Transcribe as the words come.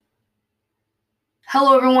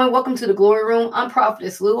Hello, everyone. Welcome to the Glory Room. I'm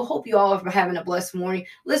Prophetess Lou. Hope you all are having a blessed morning.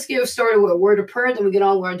 Let's get started with a word of prayer, then we get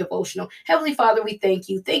on with our devotional. Heavenly Father, we thank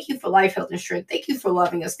you. Thank you for life, health, and strength. Thank you for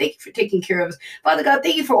loving us. Thank you for taking care of us. Father God,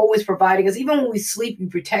 thank you for always providing us. Even when we sleep, you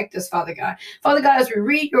protect us, Father God. Father God, as we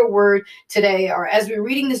read your word today, or as we're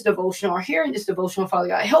reading this devotional or hearing this devotional, Father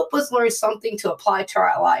God, help us learn something to apply to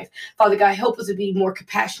our life. Father God, help us to be more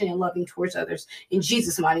compassionate and loving towards others. In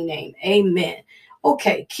Jesus' mighty name, amen.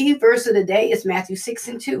 Okay, key verse of the day is Matthew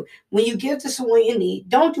 6:2. When you give to someone in need,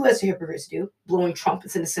 don't do as the hypocrites do, blowing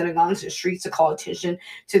trumpets in the synagogues and streets to call attention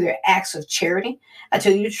to their acts of charity. I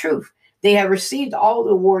tell you the truth, they have received all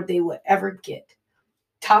the reward they would ever get.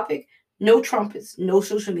 Topic, no trumpets, no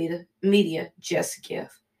social media, just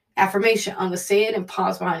give. Affirmation, I'm going to say it and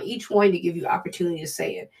pause behind each one to give you opportunity to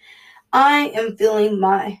say it. I am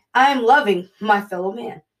loving my fellow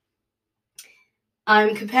man. I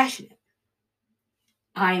am compassionate.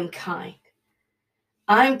 I am kind.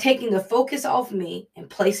 I'm taking the focus off me and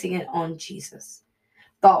placing it on Jesus.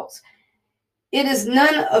 Thoughts. It is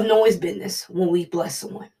none of no one's business when we bless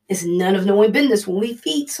someone. It's none of no one's business when we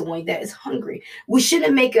feed someone that is hungry. We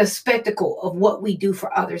shouldn't make a spectacle of what we do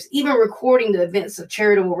for others. Even recording the events of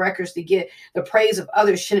charitable records to get the praise of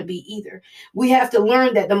others shouldn't be either. We have to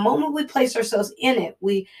learn that the moment we place ourselves in it,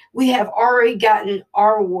 we have already gotten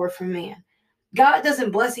our reward from man. God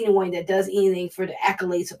doesn't bless anyone that does anything for the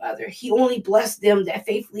accolades of others. He only blessed them that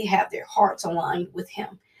faithfully have their hearts aligned with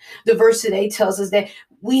him. The verse today tells us that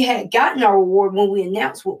we had gotten our reward when we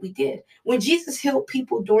announced what we did. When Jesus healed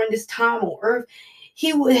people during this time on earth,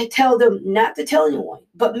 he would tell them not to tell anyone,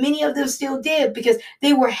 but many of them still did because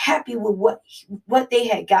they were happy with what they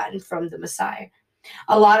had gotten from the Messiah.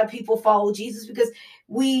 A lot of people follow Jesus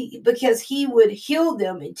because he would heal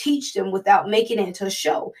them and teach them without making it into a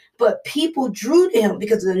show. But people drew to him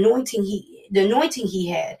because of the anointing he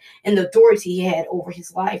had and the authority he had over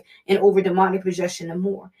his life and over demonic possession and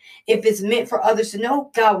more. If it's meant for others to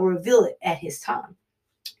know, God will reveal it at his time.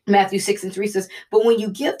 Matthew 6:3 says, but when you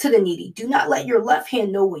give to the needy, do not let your left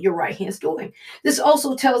hand know what your right hand is doing. This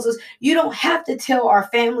also tells us you don't have to tell our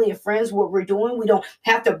family and friends what we're doing. We don't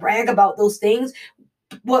have to brag about those things.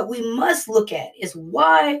 What we must look at is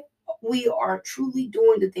why we are truly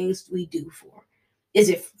doing the things we do for. Is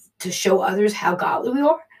it to show others how godly we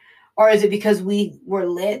are? Or is it because we were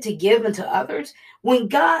led to give unto others? When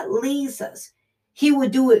God leads us, he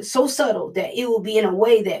would do it so subtle that it will be in a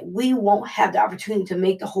way that we won't have the opportunity to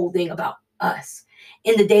make the whole thing about us.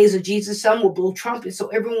 In the days of Jesus, some will blow trumpets so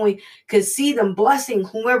everyone could see them blessing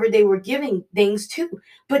whomever they were giving things to.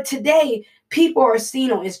 But today, people are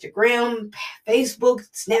seen on Instagram, Facebook,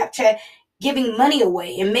 Snapchat, giving money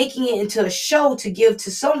away and making it into a show to give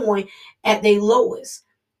to someone at their lowest.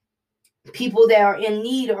 People that are in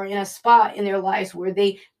need or in a spot in their lives where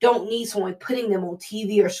they don't need someone putting them on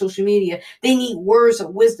TV or social media. They need words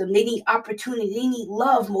of wisdom. They need opportunity. They need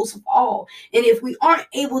love most of all. And if we aren't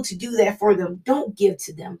able to do that for them, don't give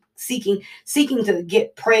to them, seeking to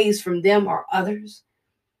get praise from them or others.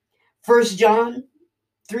 1 John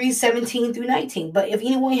 3:17-19. But if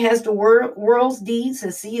anyone has the world's deeds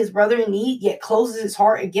and see his brother in need, yet closes his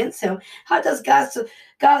heart against him, how does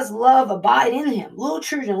God's love abide in him? Little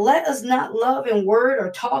children, let us not love in word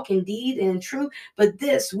or talk in deed and in truth, but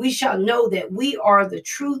this we shall know that we are the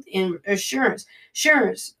truth in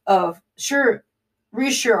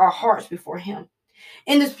reassure our hearts before him.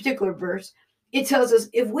 In this particular verse, it tells us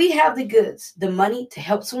if we have the goods, the money to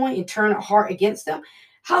help someone and turn our heart against them,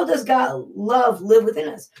 how does God love live within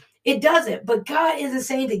us? It doesn't, but God isn't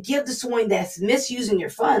saying to give to someone that's misusing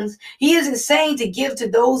your funds. He isn't saying to give to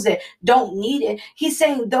those that don't need it. He's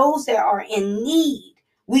saying those that are in need.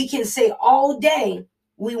 We can say all day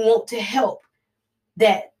we want to help.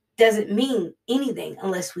 That doesn't mean anything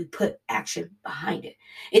unless we put action behind it.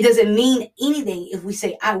 It doesn't mean anything if we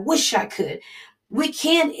say, I wish I could. We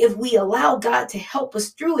can if we allow God to help us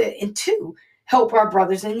through it and to help our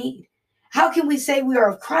brothers in need. How can we say we are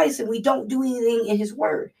of Christ and we don't do anything in his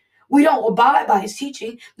word? We don't abide by his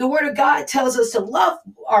teaching. The word of God tells us to love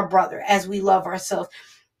our brother as we love ourselves.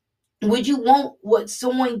 Would you want what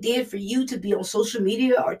someone did for you to be on social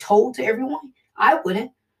media or told to everyone? I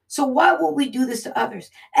wouldn't. So why would we do this to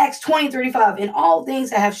others? Acts 20:35, in all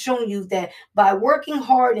things I have shown you that by working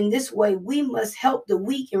hard in this way, we must help the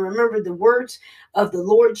weak and remember the words of the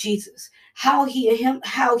Lord Jesus. How he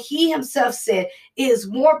himself said, it is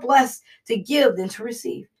more blessed to give than to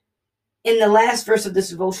receive. In the last verse of this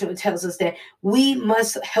devotion, it tells us that we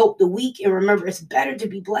must help the weak and remember it's better to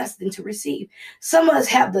be blessed than to receive. Some of us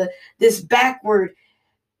have this backward,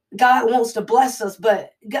 God wants to bless us,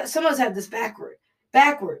 but some of us have this backward.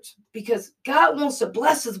 backwards, because God wants to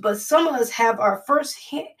bless us, but some of us have our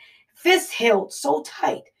fist held so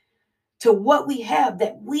tight to what we have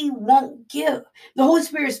that we won't give. The Holy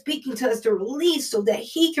Spirit is speaking to us to release so that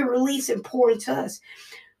he can release and pour into us.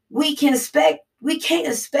 We can't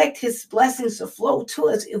expect his blessings to flow to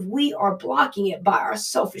us if we are blocking it by our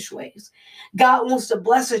selfish ways. God wants to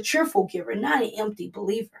bless a cheerful giver, not an empty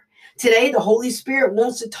believer. Today, the Holy Spirit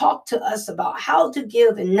wants to talk to us about how to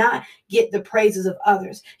give and not get the praises of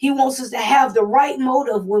others. He wants us to have the right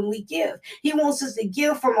motive when we give. He wants us to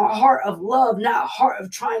give from a heart of love, not a heart of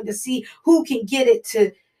trying to see who can get it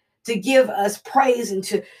to give us praise and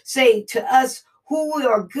to say to us who we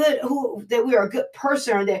are good, that we are a good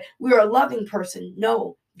person or that we are a loving person.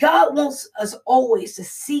 No, God wants us always to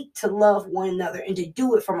seek to love one another and to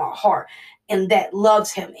do it from our heart and that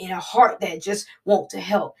loves him, and a heart that just wants to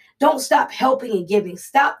help. Don't stop helping and giving.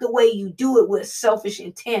 Stop the way you do it with selfish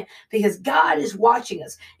intent, because God is watching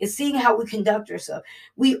us and seeing how we conduct ourselves.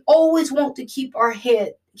 We always want to keep in our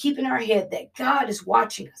head that God is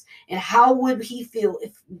watching us. And how would he feel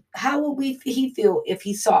if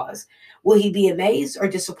he saw us? Will he be amazed or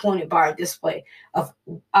disappointed by our display of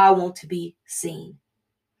I want to be seen?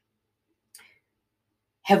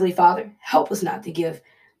 Heavenly Father, help us not to give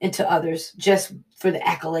into others just for the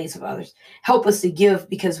accolades of others. Help us to give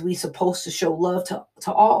because we're supposed to show love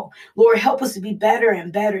to all. Lord, help us to be better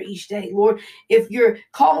and better each day. Lord, if you're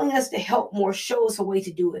calling us to help more, show us a way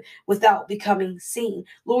to do it without becoming seen.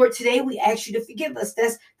 Lord, today we ask you to forgive us.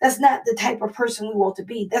 That's not the type of person we want to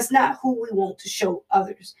be. That's not who we want to show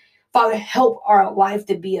others. Father, help our life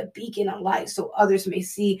to be a beacon of light so others may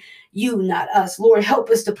see you, not us. Lord, help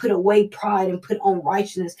us to put away pride and put on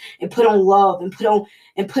righteousness and put on love and put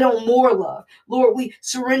on more love. Lord, we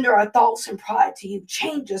surrender our thoughts and pride to you.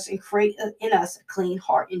 Change us and create in us a clean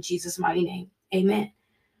heart in Jesus' mighty name. Amen.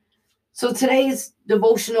 So today's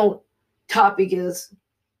devotional topic is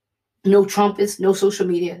no trumpets, no social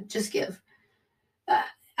media, just give.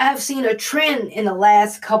 I've seen a trend in the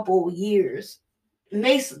last couple years,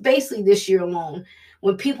 basically this year alone.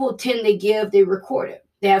 When people tend to give, they record it.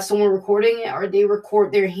 They have someone recording it, or they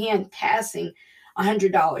record their hand passing $100,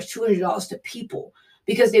 $200 to people,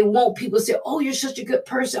 because they want people to say, oh, you're such a good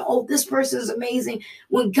person. Oh, this person is amazing.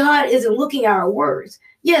 When God isn't looking at our words.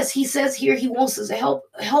 Yes, he says here he wants us to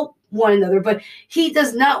help one another, but he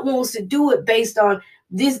does not want us to do it based on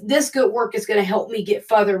this good work is going to help me get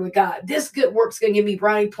further with God. This good work is going to give me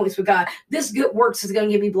brownie points with God. This good works is going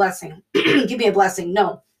to give me blessing. Give me a blessing.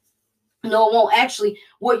 No, it won't. Actually,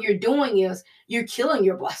 what you're doing is you're killing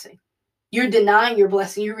your blessing. You're denying your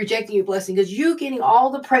blessing. You're rejecting your blessing because you're getting all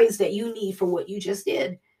the praise that you need for what you just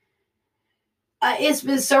did. It's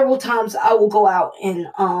been several times I will go out, and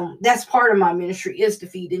that's part of my ministry, is to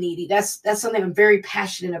feed the needy. That's something I'm very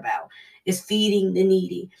passionate about, is feeding the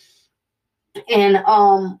needy. And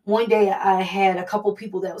one day I had a couple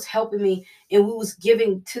people that was helping me, and we was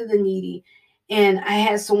giving to the needy. And I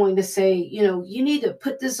had someone to say, you need to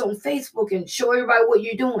put this on Facebook and show everybody what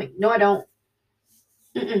you're doing. No, I don't.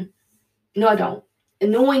 No, I don't.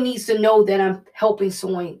 And no one needs to know that I'm helping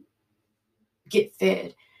someone get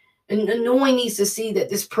fed. And no one needs to see that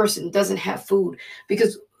this person doesn't have food,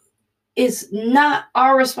 because it's not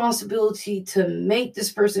our responsibility to make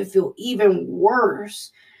this person feel even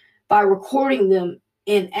worse by recording them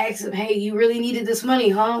and ask them, hey, you really needed this money,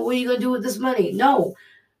 huh? What are you going to do with this money? No,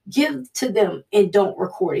 give to them and don't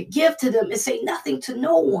record it. Give to them and say nothing to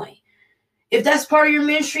no one. If that's part of your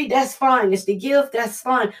ministry, that's fine. It's the gift, that's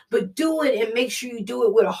fine. But do it and make sure you do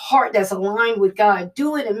it with a heart that's aligned with God.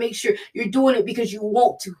 Do it and make sure you're doing it because you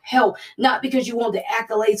want to help, not because you want the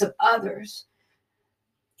accolades of others.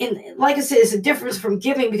 And like I said, it's a difference from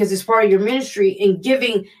giving because it's part of your ministry, and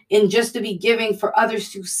giving and just to be giving for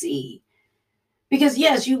others to see. Because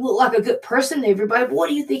yes, you look like a good person to everybody, but what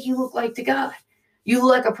do you think you look like to God? You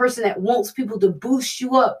look like a person that wants people to boost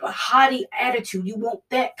you up, a haughty attitude. You want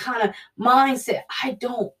that kind of mindset. I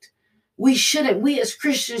don't. We shouldn't. We as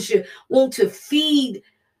Christians should want to feed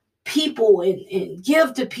people and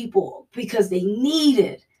give to people because they need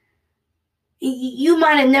it. You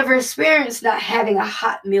might have never experienced not having a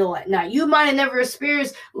hot meal at night. You might have never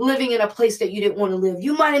experienced living in a place that you didn't want to live.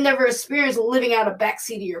 You might have never experienced living out of the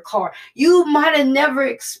backseat of your car. You might have never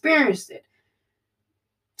experienced it.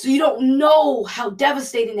 So you don't know how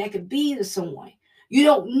devastating that could be to someone. You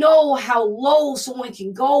don't know how low someone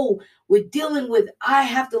can go with dealing with, I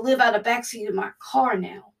have to live out of the backseat of my car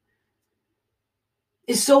now.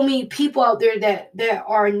 There's so many people out there that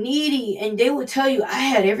are needy, and they would tell you, I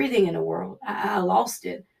had everything in the world. I lost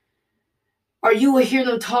it. Or you would hear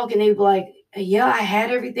them talk and they'd be like, yeah, I had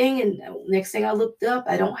everything, and next thing I looked up,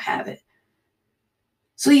 I don't have it.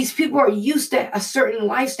 So these people are used to a certain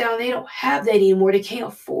lifestyle, and they don't have that anymore. They can't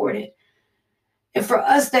afford it. And for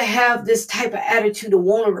us to have this type of attitude to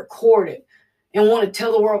want to record it and want to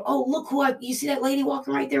tell the world, oh, look you see that lady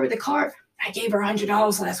walking right there with the cart? I gave her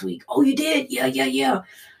 $100 last week. Oh, you did? Yeah.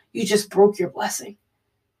 You just broke your blessing.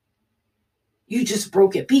 You just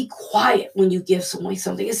broke it. Be quiet when you give someone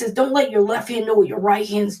something. It says, don't let your left hand know what your right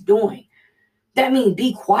hand's doing. That means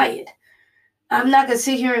be quiet. I'm not going to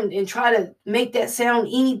sit here and try to make that sound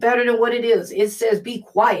any better than what it is. It says be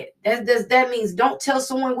quiet. That means don't tell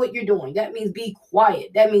someone what you're doing. That means be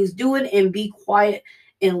quiet. That means do it and be quiet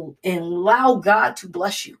and allow God to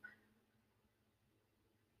bless you.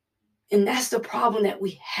 And that's the problem that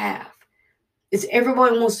we have. Is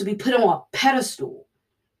everyone wants to be put on a pedestal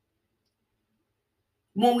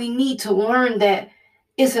when we need to learn that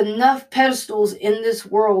it's enough pedestals in this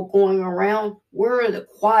world going around. Where are the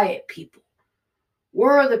quiet people?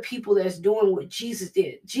 Where are the people that's doing what Jesus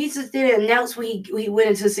did? Jesus didn't announce when he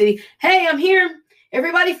went into the city, hey, I'm here.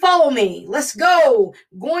 Everybody follow me. Let's go.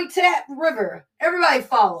 Going to that river. Everybody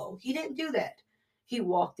follow. He didn't do that. He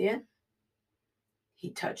walked in.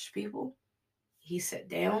 He touched people. He sat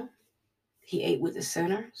down. He ate with the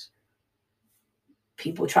sinners.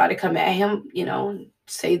 People try to come at him, and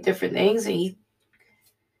say different things. And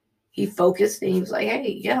he focused and he was like,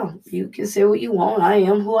 hey, yeah, you can say what you want. I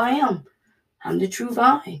am who I am. I'm the true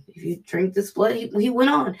vine. If you drink this blood, he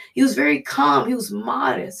went on. He was very calm. He was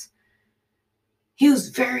modest. He was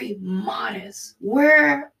very modest.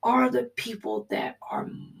 Where are the people that are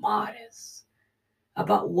modest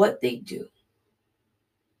about what they do?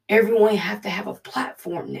 Everyone have to have a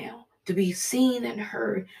platform now to be seen and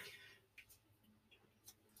heard.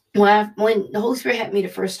 When the Holy Spirit had me to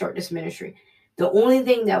first start this ministry, the only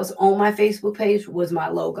thing that was on my Facebook page was my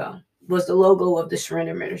logo, was the logo of the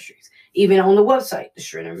Surrender Ministries. Even on the website, the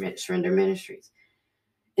Surrender Ministries.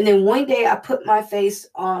 And then one day I put my face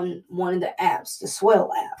on one of the apps, the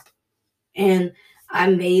Swell app. And I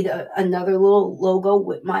made another little logo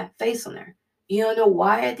with my face on there. You don't know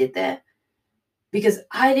why I did that? Because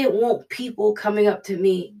I didn't want people coming up to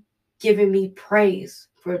me, giving me praise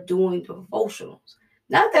for doing devotionals.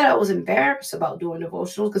 Not that I was embarrassed about doing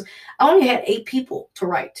devotionals, because I only had 8 people to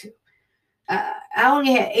write to. I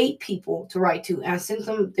only had 8 people to write to, and I sent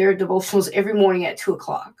them their devotionals every morning at 2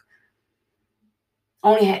 o'clock. I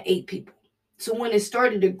only had 8 people. So when it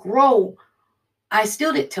started to grow, I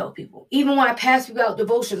still didn't tell people. Even when I pass people out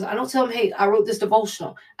devotions, I don't tell them, hey, I wrote this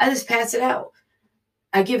devotional. I just pass it out.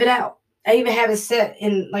 I give it out. I even have it set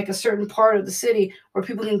in like a certain part of the city where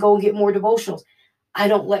people can go and get more devotionals. I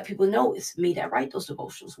don't let people know it's me that write those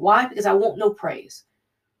devotionals. Why? Because I want no praise.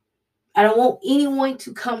 I don't want anyone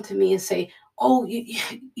to come to me and say, oh,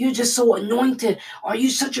 you're just so anointed. Are you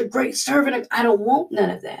such a great servant? I don't want none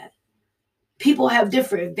of that. People have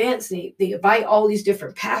different events. They invite all these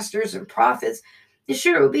different pastors and prophets. And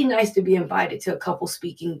sure, it would be nice to be invited to a couple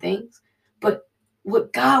speaking things. But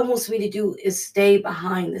what God wants me to do is stay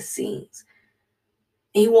behind the scenes.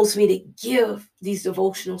 And he wants me to give these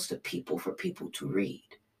devotionals to people for people to read.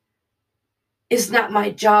 It's not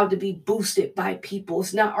my job to be boosted by people.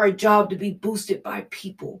 It's not our job to be boosted by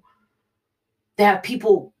people. That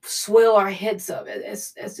people swell our heads up.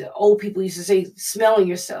 As the old people used to say, smelling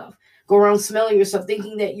yourself. Go around smelling yourself,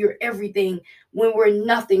 thinking that you're everything when we're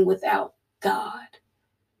nothing without God.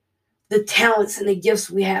 The talents and the gifts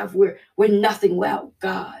we have, we're nothing without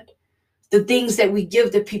God. The things that we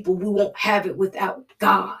give to people, we won't have it without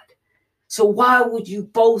God. So why would you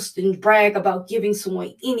boast and brag about giving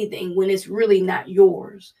someone anything when it's really not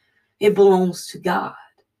yours? It belongs to God.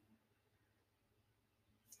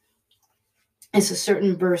 It's a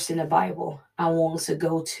certain verse in the Bible I want us to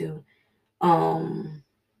go to.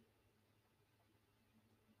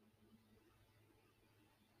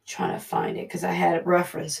 Trying to find it because I had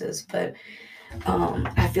references, but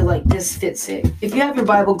I feel like this fits it. If you have your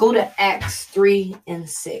Bible, go to Acts 3 and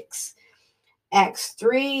 6. Acts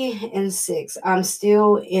 3 and 6. I'm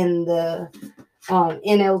still in the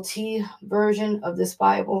NLT version of this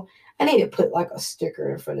Bible. I need to put like a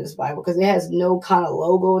sticker in front of this Bible because it has no kind of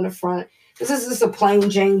logo in the front. This is just a plain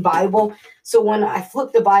Jane Bible. So when I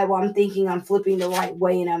flip the Bible, I'm thinking I'm flipping the right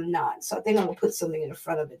way and I'm not. So I think I'm going to put something in the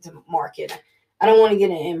front of it to mark it. I don't want to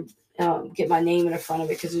get my name in the front of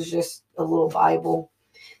it because it's just a little Bible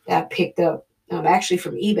that I picked up actually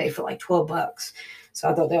from eBay for like $12. So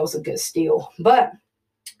I thought that was a good steal. But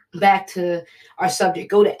back to our subject.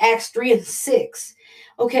 Go to Acts 3 and 6.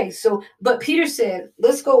 Okay, but Peter said,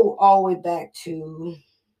 let's go all the way back to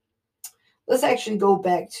Let's actually go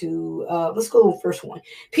back to, let's go to verse 1.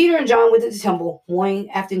 Peter and John went to the temple one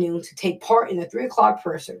afternoon to take part in the 3 o'clock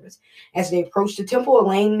prayer service. As they approached the temple, a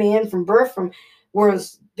lame man from birth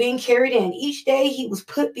was being carried in. Each day he was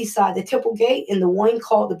put beside the temple gate in the one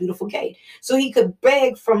called the Beautiful Gate, so he could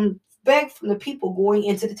beg from the people going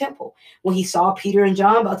into the temple. When he saw Peter and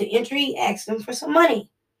John about to enter, he asked them for some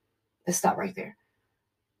money. Let's stop right there.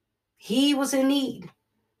 He was in need.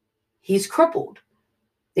 He's crippled.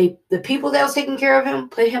 The people that was taking care of him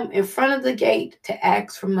put him in front of the gate to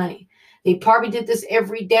ask for money. They probably did this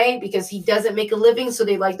every day because he doesn't make a living, so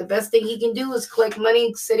they like the best thing he can do is collect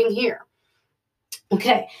money sitting here.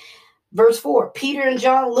 Okay, verse 4. Peter and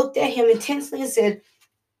John looked at him intensely and said,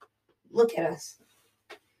 "Look at us."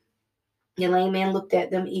 The lame man looked at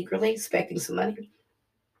them eagerly, expecting some money.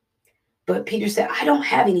 But Peter said, "I don't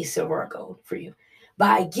have any silver or gold for you, but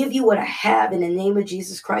I give you what I have in the name of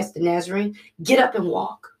Jesus Christ the Nazarene. Get up and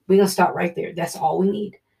walk." We're going to stop right there. That's all we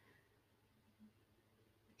need.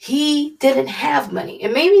 He didn't have money.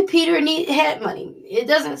 And maybe Peter had money. It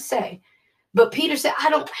doesn't say. But Peter said, "I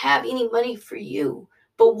don't have any money for you.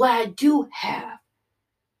 But what I do have,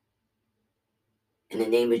 in the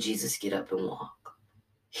name of Jesus, get up and walk."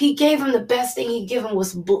 He gave him the best thing he gave him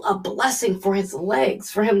was a blessing for his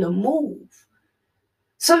legs, for him to move.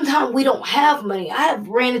 Sometimes we don't have money. I have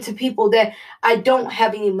ran into people that I don't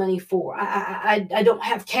have any money for. I don't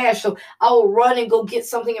have cash, so I will run and go get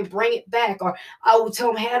something and bring it back. Or I will tell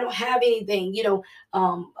them, "Hey, I don't have anything.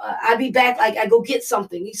 I'll be back. Like I go get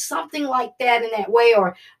something like that in that way.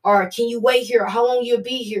 Or can you wait here? How long you'll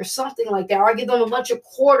be here? Something like that. Or I give them a bunch of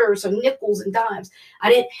quarters or nickels and dimes.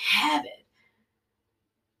 I didn't have it,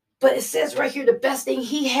 but it says right here the best thing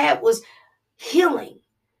he had was healing.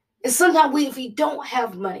 And sometimes if we don't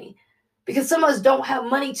have money, because some of us don't have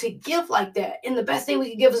money to give like that, and the best thing we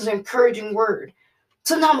can give is an encouraging word.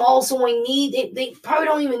 Sometimes also they probably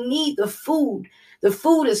don't even need the food. The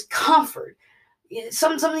food is comfort.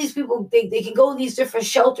 Some of these people, they can go to these different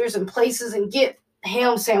shelters and places and get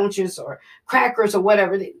ham sandwiches or crackers or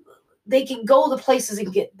whatever. They can go to places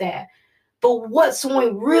and get that. But what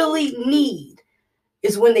someone really need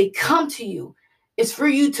is when they come to you, it's for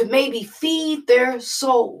you to maybe feed their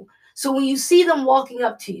soul. So when you see them walking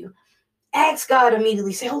up to you, ask God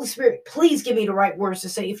immediately. Say, "Holy Spirit, please give me the right words to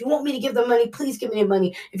say. If you want me to give them money, please give me the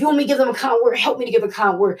money. If you want me to give them a kind word, help me to give a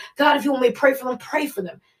kind word. God, if you want me to pray for them, pray for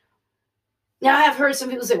them." Now, I have heard some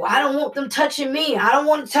people say, "Well, I don't want them touching me. I don't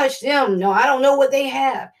want to touch them. No, I don't know what they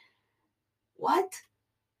have." What?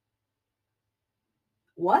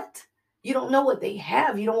 What? You don't know what they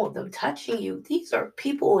have. You don't want them touching you. These are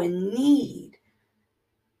people in need.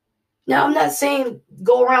 Now, I'm not saying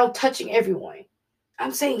go around touching everyone.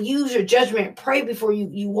 I'm saying use your judgment. Pray before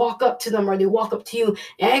you walk up to them or they walk up to you,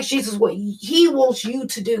 and ask Jesus what he wants you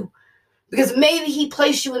to do. Because maybe he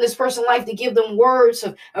placed you in this person's life to give them words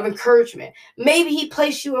of encouragement. Maybe he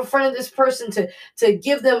placed you in front of this person to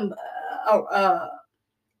give them a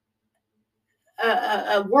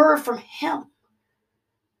word from him.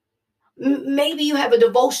 Maybe you have a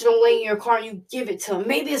devotional laying in your car and you give it to them.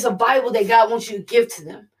 Maybe it's a Bible that God wants you to give to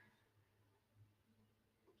them.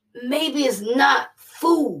 Maybe it's not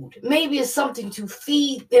food. Maybe it's something to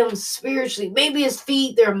feed them spiritually. Maybe it's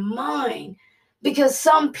feed their mind. Because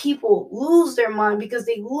some people lose their mind because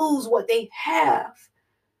they lose what they have.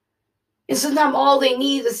 And sometimes all they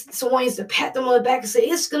need is someone to pat them on the back and say,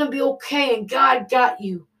 "It's going to be okay and God got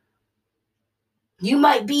you." You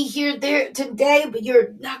might be here there today, but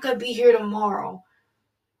you're not going to be here tomorrow.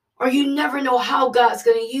 Or you never know how God's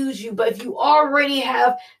going to use you. But if you already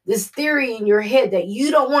have this theory in your head that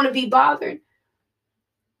you don't want to be bothered,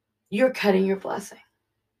 you're cutting your blessing.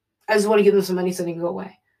 I just want to give them some money so they can go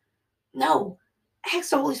away. No.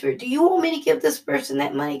 Ask the Holy Spirit, do you want me to give this person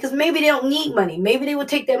that money? Because maybe they don't need money. Maybe they would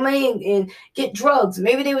take that money and get drugs.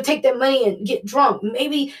 Maybe they would take that money and get drunk.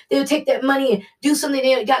 Maybe they would take that money and do something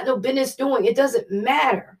they got no business doing. It doesn't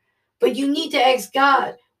matter. But you need to ask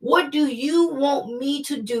God, what do you want me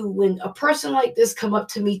to do when a person like this come up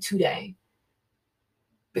to me today?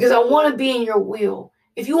 Because I want to be in your will.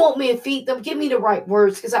 If you want me to feed them, give me the right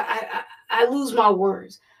words, because I lose my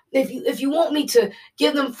words. If you want me to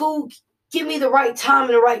give them food, give me the right time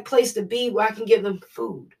and the right place to be where I can give them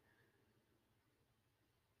food.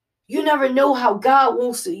 You never know how God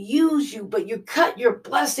wants to use you, but you cut your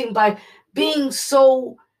blessing by being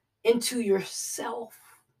so into yourself.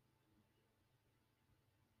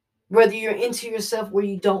 Whether you're into yourself where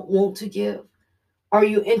you don't want to give, or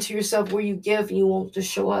you into yourself where you give and you want to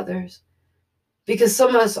show others. Because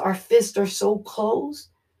some of us, our fists are so closed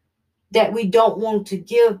that we don't want to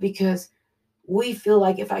give because we feel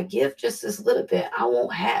like if I give just this little bit, I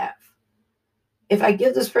won't have. If I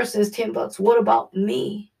give this person his $10, what about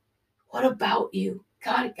me? What about you?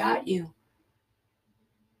 God got you.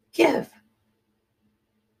 Give.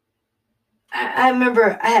 I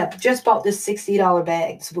remember I had just bought this $60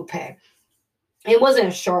 bag, this book bag. It wasn't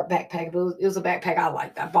a sharp backpack, but it was a backpack I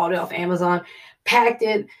liked. I bought it off Amazon, packed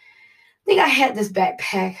it. I think I had this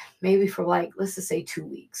backpack maybe for like, let's just say 2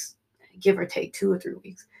 weeks, give or take 2 or 3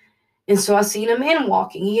 weeks. And so I seen a man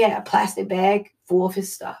walking. He had a plastic bag full of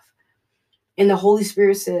his stuff. And the Holy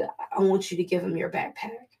Spirit said, I want you to give him your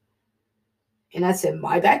backpack. And I said,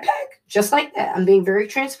 my backpack? Just like that. I'm being very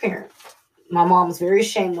transparent. My mom was very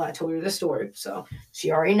ashamed when I told her the story, so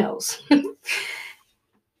she already knows.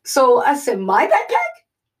 So I said, my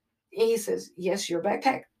backpack? And he says, yes, your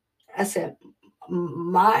backpack. I said,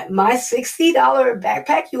 my $60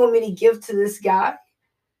 backpack you want me to give to this guy?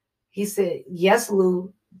 He said, yes,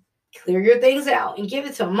 Lou. Clear your things out and give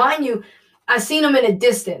it to him. Mind you, I seen him in a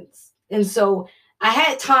distance. And so I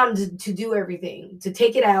had time to do everything, to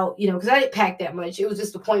take it out, because I didn't pack that much. It was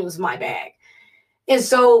just the point, it was my bag. And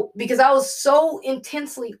so, because I was so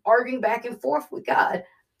intensely arguing back and forth with God,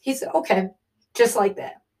 he said, okay, just like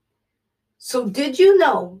that. So did you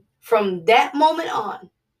know from that moment on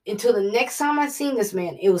until the next time I seen this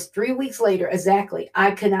man, it was 3 weeks later exactly,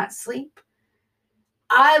 I could not sleep.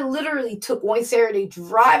 I literally took one Saturday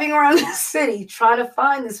driving around the city trying to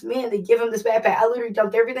find this man to give him this backpack. I literally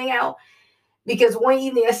dumped everything out because one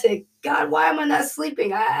evening I said, God, why am I not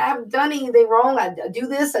sleeping? I haven't done anything wrong. I do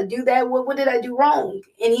this, I do that. What did I do wrong?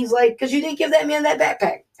 And he's like, because you didn't give that man that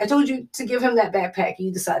backpack. I told you to give him that backpack and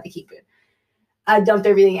you decided to keep it. I dumped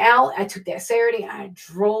everything out. I took that Saturday. I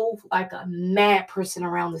drove like a mad person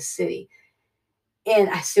around the city and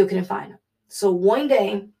I still couldn't find him. So one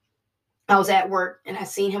day I was at work and I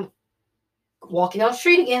seen him walking down the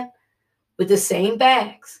street again with the same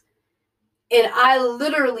bags. And I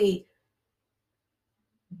literally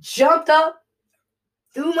jumped up,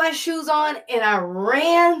 threw my shoes on, and I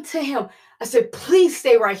ran to him. I said, please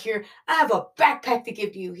stay right here. I have a backpack to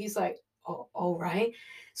give you. He's like, oh, all right.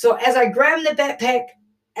 So as I grabbed the backpack,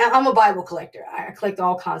 I'm a Bible collector. I collect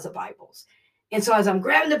all kinds of Bibles. And so as I'm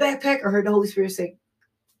grabbing the backpack, I heard the Holy Spirit say,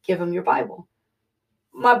 give him your Bible.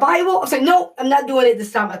 My Bible, I said, no, I'm not doing it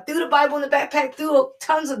this time. I threw the Bible in the backpack, threw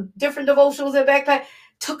tons of different devotionals in the backpack,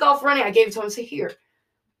 took off running. I gave it to him and said, here,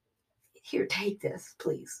 take this,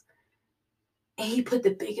 please. And he put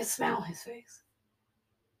the biggest smile on his face.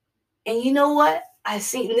 And you know what? And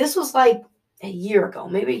this was like a year ago,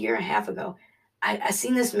 maybe a year and a half ago. I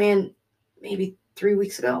seen this man maybe 3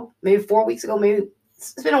 weeks ago, maybe 4 weeks ago, maybe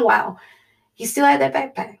it's been a while. He still had that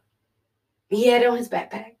backpack. He had it on his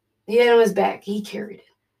backpack. He had it on his back. He carried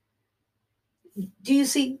it. Do you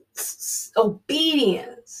see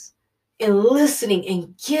obedience and listening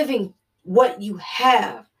and giving what you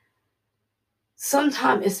have?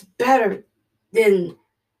 Sometimes it's better than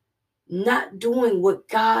not doing what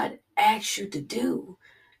God asks you to do.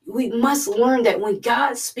 We must learn that when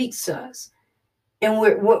God speaks to us, and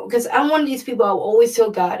because I'm one of these people, I will always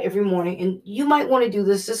tell God every morning, and you might want to do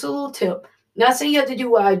this, just a little tip. Not saying you have to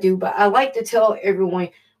do what I do, but I like to tell everyone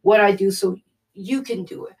what I do so you can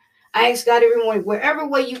do it. I ask God every morning, wherever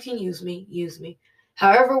way you can use me, use me.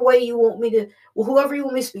 However way you want me to, whoever you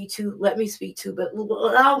want me to speak to, let me speak to, but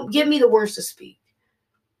give me the words to speak.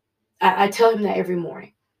 I tell him that every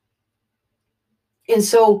morning. And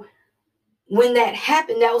so when that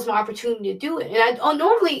happened, that was my opportunity to do it. And I'm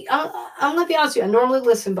going to be honest with you, I normally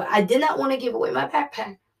listen, but I did not want to give away my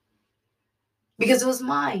backpack because it was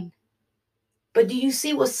mine. But do you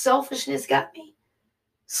see what selfishness got me?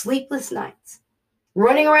 Sleepless nights,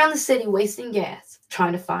 running around the city, wasting gas,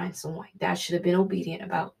 trying to find someone that I should have been obedient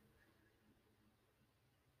about.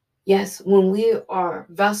 Yes, when we are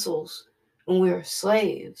vessels, when we are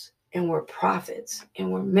slaves, and we're prophets,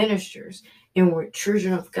 and we're ministers, and we're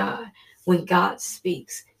children of God, when God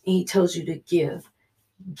speaks and he tells you to give.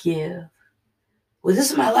 Well,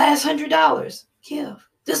 this is my last $100. Give.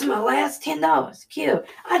 This is my last $10. Give.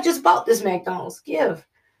 I just bought this McDonald's. Give.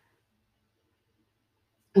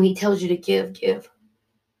 When he tells you to give.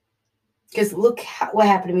 Because look what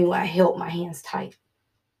happened to me when I held my hands tight.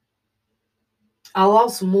 I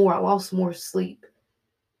lost more sleep.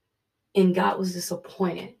 And God was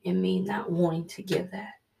disappointed in me not wanting to give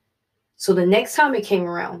that. So the next time it came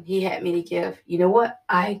around, he had me to give. You know what?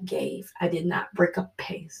 I gave. I did not break a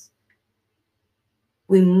pace.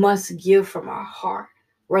 We must give from our heart,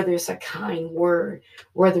 whether it's a kind word,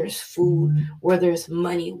 whether it's food, whether it's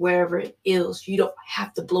money, wherever it is. You don't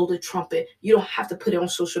have to blow the trumpet. You don't have to put it on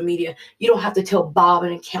social media. You don't have to tell Bob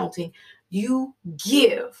in accounting. You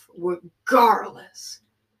give regardless.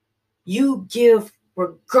 You give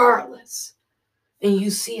regardless. And you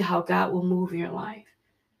see how God will move in your life.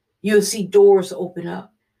 You'll see doors open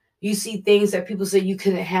up. You see things that people say you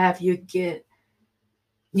couldn't have, you get.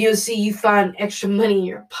 You'll see you find extra money in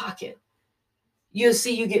your pocket. You'll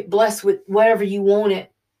see you get blessed with whatever you wanted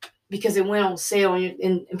because it went on sale.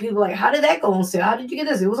 And people are like, how did that go on sale? How did you get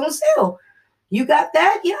this? It was on sale. You got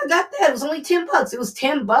that? Yeah, I got that. It was only $10. It was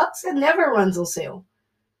 $10. It never runs on sale.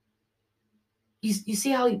 You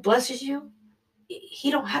see how he blesses you?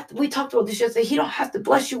 He don't have to. We talked about this yesterday. He don't have to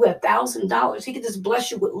bless you with $1,000. He can just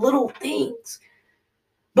bless you with little things.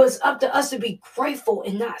 But it's up to us to be grateful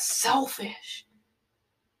and not selfish.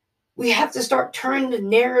 We have to start turning the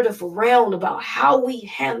narrative around about how we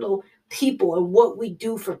handle people and what we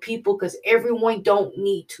do for people, because everyone don't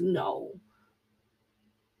need to know.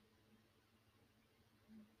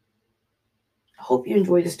 I hope you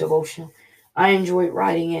enjoyed this devotion. I enjoyed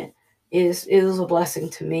writing it. It was a blessing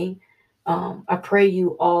to me. I pray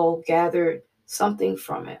you all gathered something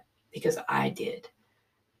from it, because I did.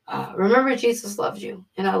 Remember, Jesus loves you,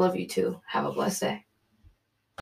 and I love you too. Have a blessed day.